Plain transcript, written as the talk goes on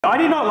I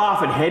did not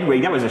laugh at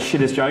Hedwig. That was the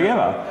shittest joke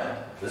ever.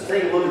 Let's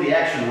take a look at the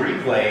action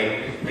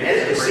replay. And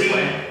as you can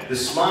see, the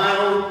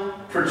smile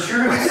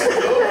protrudes.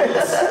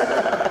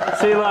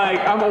 See, like,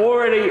 I'm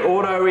already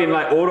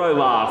auto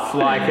laugh.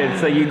 Like,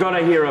 it's you got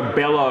to hear a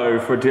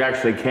bellow for it to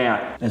actually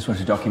count. Let's watch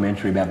a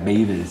documentary about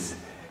beavers.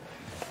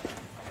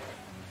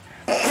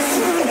 I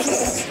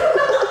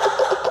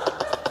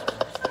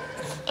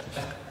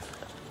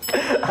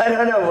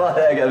don't know why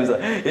that comes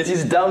up. It's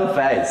his dumb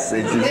face.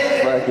 It's his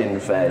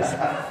fucking face.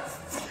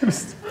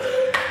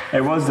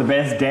 It was the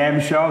best damn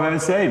show I've ever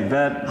seen,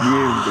 but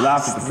you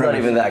laughed at the premise. It's not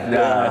even that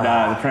good.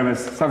 No, the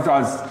premise.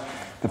 Sometimes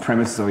the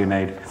premise is all you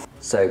need.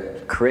 So,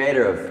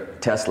 creator of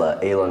Tesla,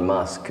 Elon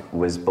Musk,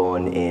 was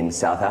born in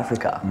South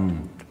Africa,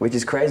 which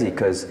is crazy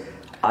because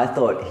I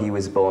thought he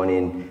was born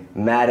in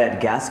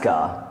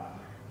Madagascar.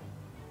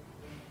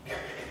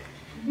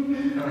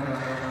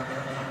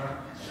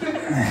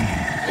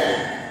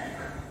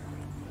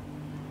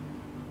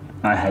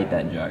 I hate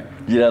that joke.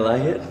 You don't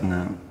like it?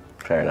 No.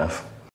 Fair enough.